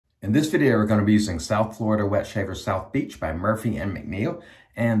In this video, we're going to be using South Florida Wet Shaver South Beach by Murphy and McNeil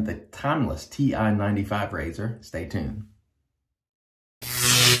and the timeless TI95 razor. Stay tuned.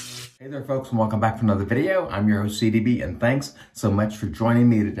 Hey there folks, and welcome back to another video. I'm your host CDB, and thanks so much for joining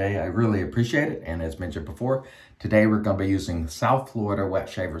me today. I really appreciate it. And as mentioned before, today we're going to be using South Florida Wet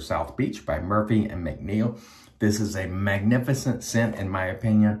Shaver South Beach by Murphy and McNeil. This is a magnificent scent in my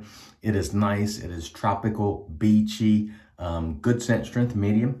opinion. It is nice, it is tropical, beachy, good scent strength,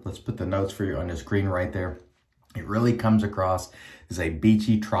 medium. Let's put the notes for you on the screen right there. It really comes across as a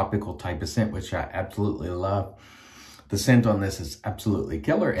beachy, tropical type of scent, which I absolutely love. The scent on this is absolutely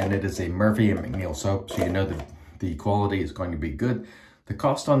killer, and it is a Murphy and McNeil soap, so you know that the quality is going to be good. The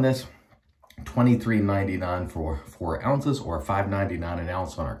cost on this, $23.99 for 4 ounces, or $5.99 an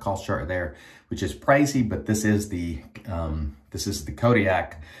ounce on our cost chart there, which is pricey, but this is the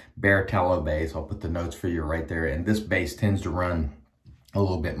Kodiak Bare Tallow base. I'll put the notes for you right there, and this base tends to run a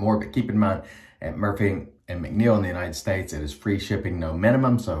little bit more, but keep in mind at Murphy and McNeil in the United States, it is free shipping, no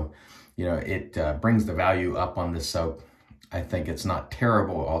minimum, so you know, it brings the value up on this soap. I think it's not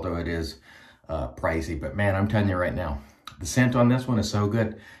terrible, although it is pricey. But man, I'm telling you right now, the scent on this one is so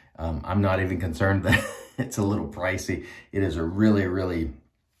good. I'm not even concerned that it's a little pricey. It is a really, really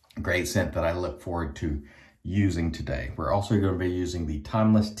great scent that I look forward to using today. We're also going to be using the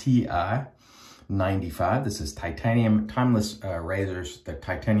timeless TI95. This is titanium, timeless razors. The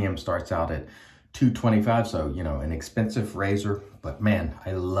titanium starts out at $225, so you know, an expensive razor, but man,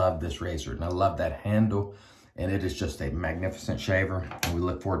 I love this razor and I love that handle, and it is just a magnificent shaver, and we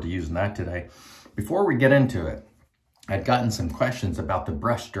look forward to using that today. Before we get into it, I'd gotten some questions about the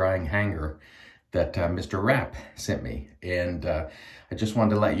brush drying hanger that Mr. Rapp sent me, and I just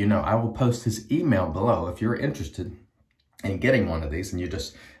wanted to let you know I will post his email below if you're interested in getting one of these. And you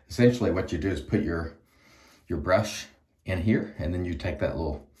just essentially what you do is put your brush in here, and then you take that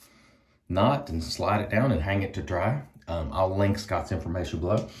little knot and slide it down and hang it to dry. I'll link Scott's information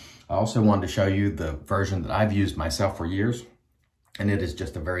below. I also wanted to show you the version that I've used myself for years, and it is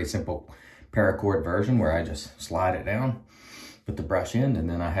just a very simple paracord version where I just slide it down, put the brush in, and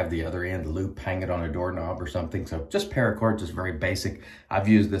then I have the other end, the loop, hang it on a doorknob or something. So just paracord, just very basic. I've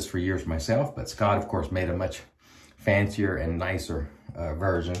used this for years myself, but Scott of course made a much fancier and nicer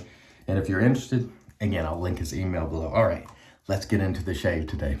version. And if you're interested, again, I'll link his email below. All right, let's get into the shave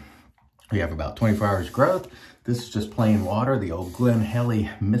today. We have about 24 hours growth. This is just plain water, the old Glen Helly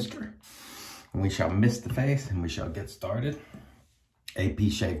mister. And we shall mist the face and we shall get started.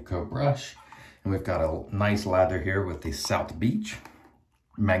 APShaveco brush. And we've got a nice lather here with the South Beach.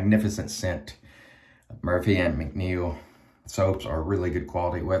 Magnificent scent. Murphy and McNeil soaps are really good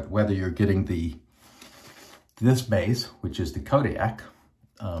quality. Whether you're getting this base, which is the Kodiak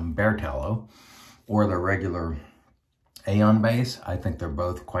Bare Tallow, or the regular A&E base, I think they're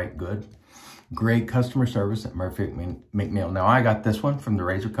both quite good. Great customer service at Murphy McNeil. Now, I got this one from the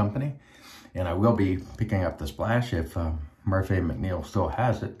razor company, and I will be picking up the splash if Murphy McNeil still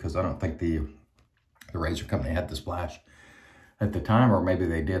has it, because I don't think the razor company had the splash at the time, or maybe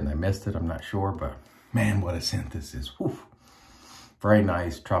they did and I missed it. I'm not sure, but man, what a scent this is. Whew. Very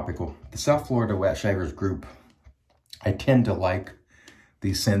nice, tropical. The South Florida Wet Shavers group, I tend to like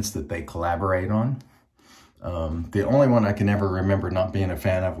these scents that they collaborate on. The only one I can ever remember not being a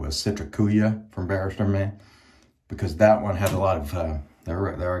fan of was Citricuya from Barrister Man, because that one had a lot of,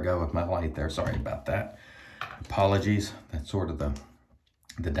 there I go with my light there. Sorry about that. Apologies. That's sort of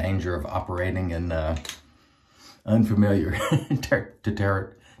the danger of operating in unfamiliar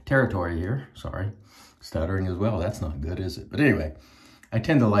territory here. Sorry. Stuttering as well. That's not good, is it? But anyway, I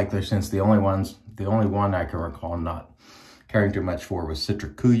tend to like those scents. The only one I can recall not caring too much for was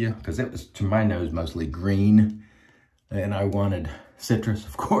Citricuya, because it was, to my nose, mostly green, and I wanted citrus,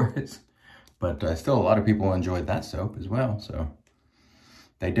 of course. But still, a lot of people enjoyed that soap as well. So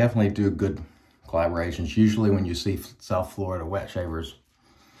they definitely do good collaborations. Usually when you see South Florida Wet Shavers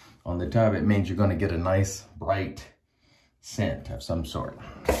on the tub, it means you're going to get a nice, bright scent of some sort.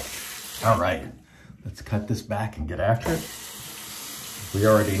 All right, let's cut this back and get after it. We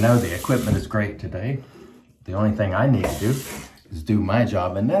already know the equipment is great today. The only thing I need to do is do my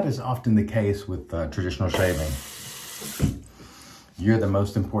job, and that is often the case with traditional shaving. You're the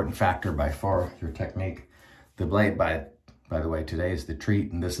most important factor by far, your technique. The blade, by the way, today is the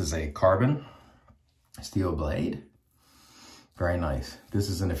treat, and this is a carbon steel blade. Very nice. This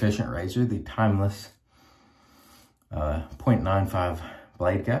is an efficient razor, the timeless 0.95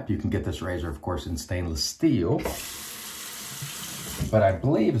 blade gap. You can get this razor, of course, in stainless steel. But I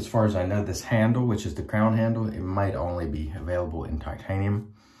believe, as far as I know, this handle, which is the crown handle, it might only be available in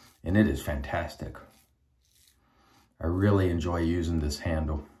titanium, and it is fantastic. I really enjoy using this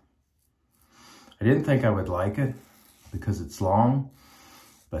handle. I didn't think I would like it because it's long,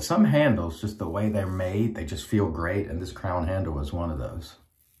 but some handles, just the way they're made, they just feel great. And this crown handle is one of those.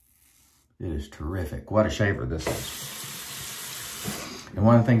 It is terrific. What a shaver this is. And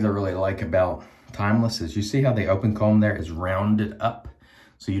one of the things I really like about Timeless is you see how the open comb there is rounded up,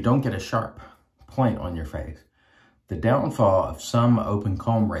 so you don't get a sharp point on your face. The downfall of some open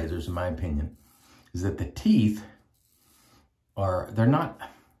comb razors, in my opinion, is that the teeth they're not,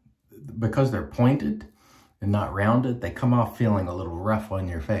 because they're pointed and not rounded, they come off feeling a little rough on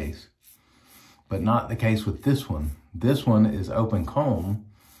your face. But not the case with this one. This one is open comb,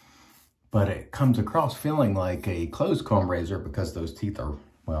 but it comes across feeling like a closed comb razor because those teeth are,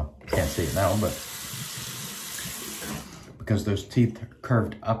 well, can't see it now, but because those teeth are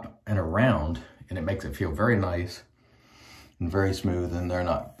curved up and around, and it makes it feel very nice and very smooth, and they're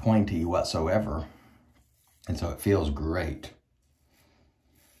not pointy whatsoever. And so it feels great.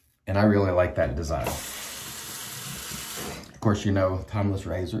 And I really like that design. Of course, you know, Timeless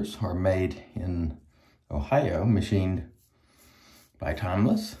razors are made in Ohio, machined by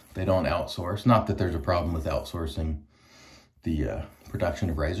Timeless. They don't outsource. Not that there's a problem with outsourcing the production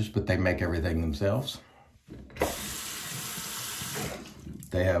of razors, but they make everything themselves.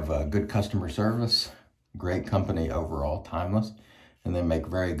 They have good customer service, great company overall, Timeless, and they make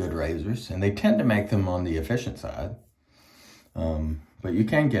very good razors. And they tend to make them on the efficient side. But you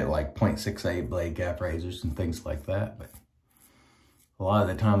can get like 0.68 blade gap razors and things like that. But a lot of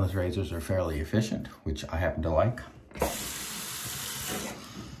the Timeless razors are fairly efficient, which I happen to like.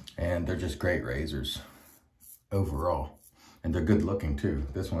 And they're just great razors overall. And they're good looking too.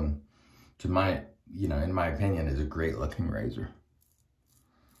 This one, in my opinion, is a great looking razor.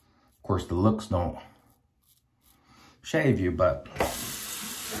 Of course, the looks don't shave you, but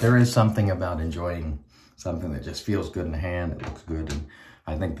there is something about enjoying something that just feels good in the hand. It looks good, and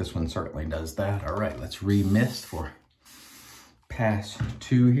I think this one certainly does that. All right, let's re-mist for pass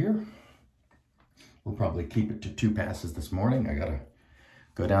 2 here. We'll probably keep it to 2 passes this morning. I gotta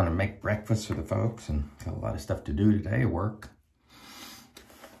go down and make breakfast for the folks, and got a lot of stuff to do today, work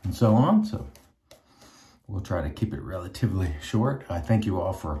and so on. So we'll try to keep it relatively short. I thank you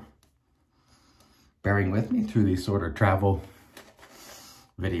all for bearing with me through these sort of travel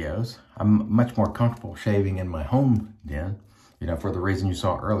videos. I'm much more comfortable shaving in my home den, you know, for the reason you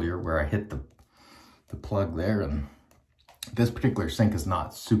saw earlier where I hit the plug there. And this particular sink is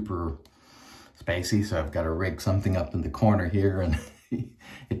not super spacey, so I've got to rig something up in the corner here, and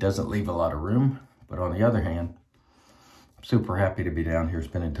it doesn't leave a lot of room. But on the other hand, I'm super happy to be down here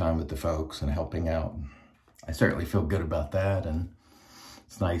spending time with the folks and helping out. I certainly feel good about that, and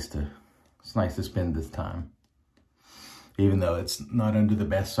it's nice to spend this time. Even though it's not under the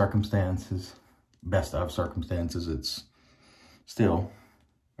best of circumstances, it's still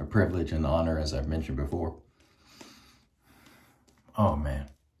a privilege and honor, as I've mentioned before. Oh man,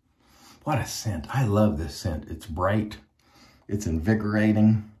 what a scent. I love this scent. It's bright, it's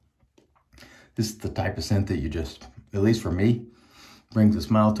invigorating. This is the type of scent that you just, at least for me, brings a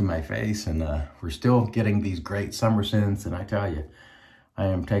smile to my face. And we're still getting these great summer scents, and I tell you, I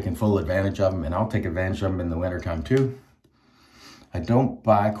am taking full advantage of them, and I'll take advantage of them in the wintertime too. I don't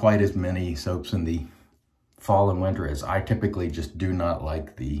buy quite as many soaps in the fall and winter, as I typically just do not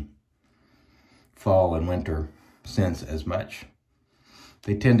like the fall and winter scents as much.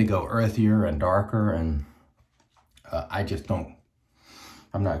 They tend to go earthier and darker, and I just don't,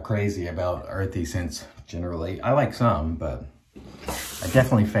 I'm not crazy about earthy scents generally. I like some, but I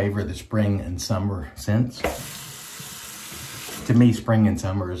definitely favor the spring and summer scents. To me, spring and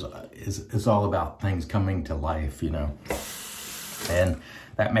summer is all about things coming to life, you know. And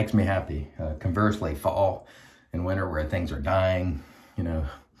that makes me happy. Conversely, fall and winter where things are dying, you know,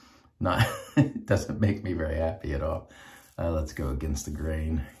 it doesn't make me very happy at all. Let's go against the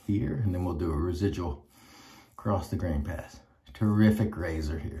grain here, and then we'll do a residual across the grain pass. Terrific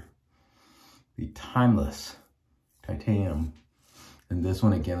razor here. The Timeless Titanium. And this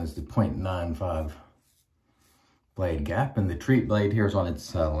one again is the 0.95 blade gap, and the treat blade here is on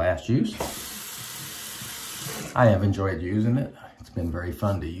its last use. I have enjoyed using it. It's been very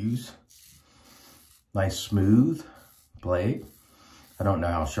fun to use. Nice smooth blade. I don't know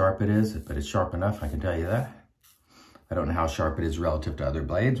how sharp it is, but it's sharp enough, I can tell you that. I don't know how sharp it is relative to other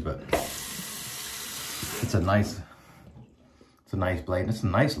blades, but it's a nice blade. It's a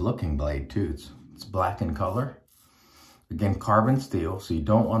nice looking blade too. It's black in color. Again, carbon steel, so you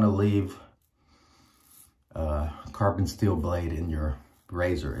don't want to leave carbon steel blade in your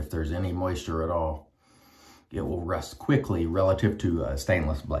razor. If there's any moisture at all, it will rust quickly relative to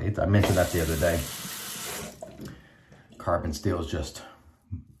stainless blades. I mentioned that the other day. Carbon steel is just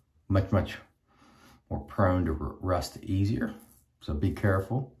much more prone to rust easier. So be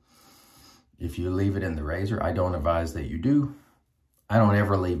careful. If you leave it in the razor, I don't advise that you do. I don't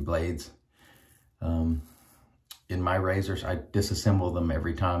ever leave blades in my razors. I disassemble them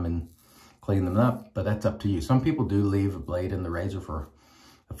every time and clean them up, but that's up to you. Some people do leave a blade in the razor for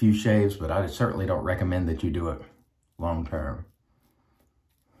a few shaves, but I certainly don't recommend that you do it long term.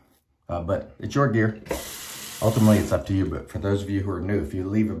 But it's your gear. Ultimately, it's up to you. But for those of you who are new, if you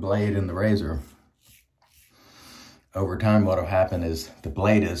leave a blade in the razor, over time, what will happen is the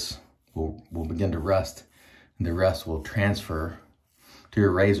blade will begin to rust, and the rust will transfer to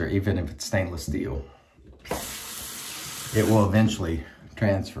your razor, even if it's stainless steel. It will eventually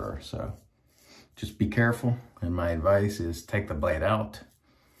transfer. So just be careful. And my advice is take the blade out,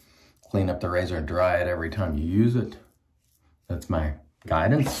 clean up the razor, and dry it every time you use it. That's my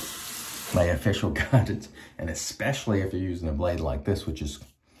guidance, my official guidance. And especially if you're using a blade like this, which is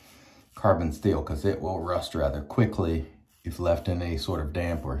carbon steel, because it will rust rather quickly if left in any sort of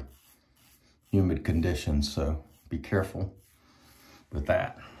damp or humid conditions. So be careful with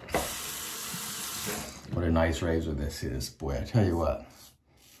that. What a nice razor this is. Boy, I tell you what,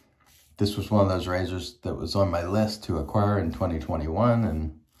 this was one of those razors that was on my list to acquire in 2021,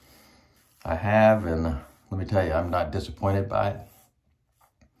 and I have, and let me tell you, I'm not disappointed by it.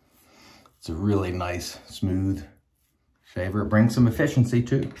 It's a really nice, smooth shaver. It brings some efficiency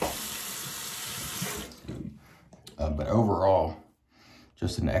too. But overall,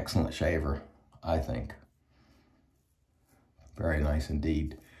 just an excellent shaver, I think. Very nice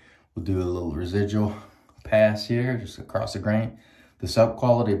indeed. We'll do a little residual pass here, just across the grain. The soap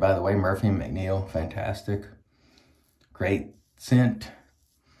quality, by the way, Murphy & McNeil, fantastic. Great scent,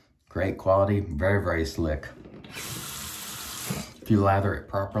 great quality, very, very slick. If you lather it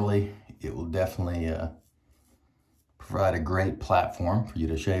properly, it will definitely provide a great platform for you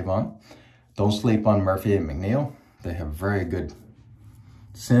to shave on. Don't sleep on Murphy & McNeil. They have very good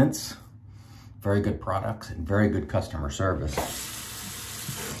scents, very good products, and very good customer service.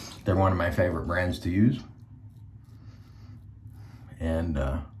 They're one of my favorite brands to use. And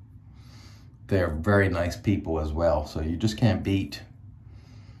they're very nice people as well. So you just can't beat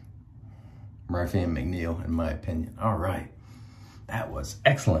Murphy & McNeil, in my opinion. All right, that was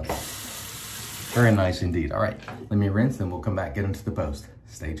excellent. Very nice indeed. All right, let me rinse, then we'll come back, get into the post.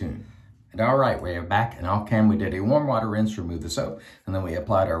 Stay tuned. And all right, we are back, and off cam we did a warm water rinse, removed the soap, and then we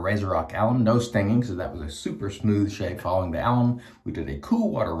applied our Razor Rock alum, no stinging, so that was a super smooth shave following the alum. We did a cool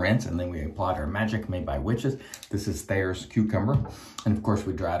water rinse, and then we applied our Magic Made by Witches. This is Thayer's Cucumber, and of course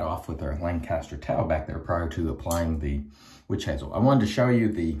we dried off with our Lancaster towel back there prior to applying the Witch Hazel. I wanted to show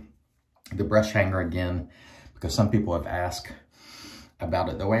you the brush hanger again, because some people have asked about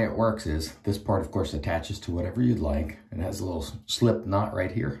it. The way it works is this part, of course, attaches to whatever you'd like. It has a little slip knot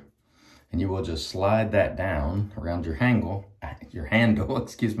right here. And you will just slide that down around your handle,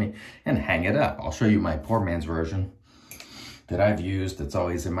 excuse me, and hang it up. I'll show you my poor man's version that I've used that's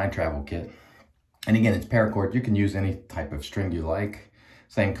always in my travel kit. And again, it's Paracord. You can use any type of string you like.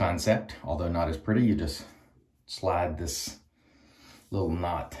 Same concept, although not as pretty. You just slide this little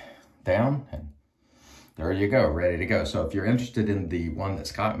knot down, and there you go, ready to go. So if you're interested in the one that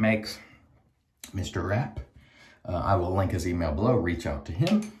Scott makes, Mr. Rapp, I will link his email below. Reach out to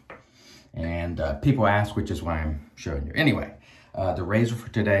him. And people ask, which is why I'm showing you. Anyway, the razor for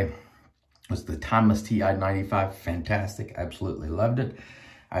today was the Timeless TI-95. Fantastic. Absolutely loved it.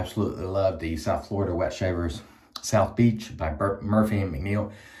 Absolutely loved the South Florida Wet Shavers South Beach by Murphy &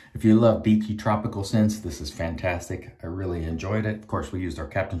 McNeil. If you love beachy tropical scents, this is fantastic. I really enjoyed it. Of course, we used our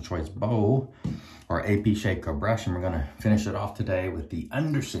Captain's Choice bowl, or APShaveco brush, and we're going to finish it off today with the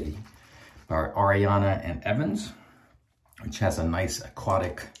Undersea by Ariana and Evans, which has a nice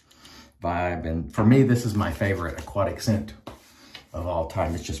aquatic vibe. And for me, this is my favorite aquatic scent of all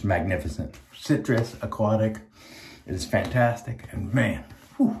time. It's just magnificent. Citrus, aquatic. It is fantastic. And man,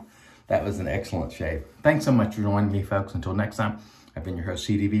 whew, that was an excellent shave. Thanks so much for joining me, folks. Until next time, I've been your host,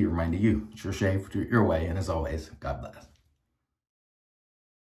 CDB, reminding you, it's your shave, your way. And as always, God bless.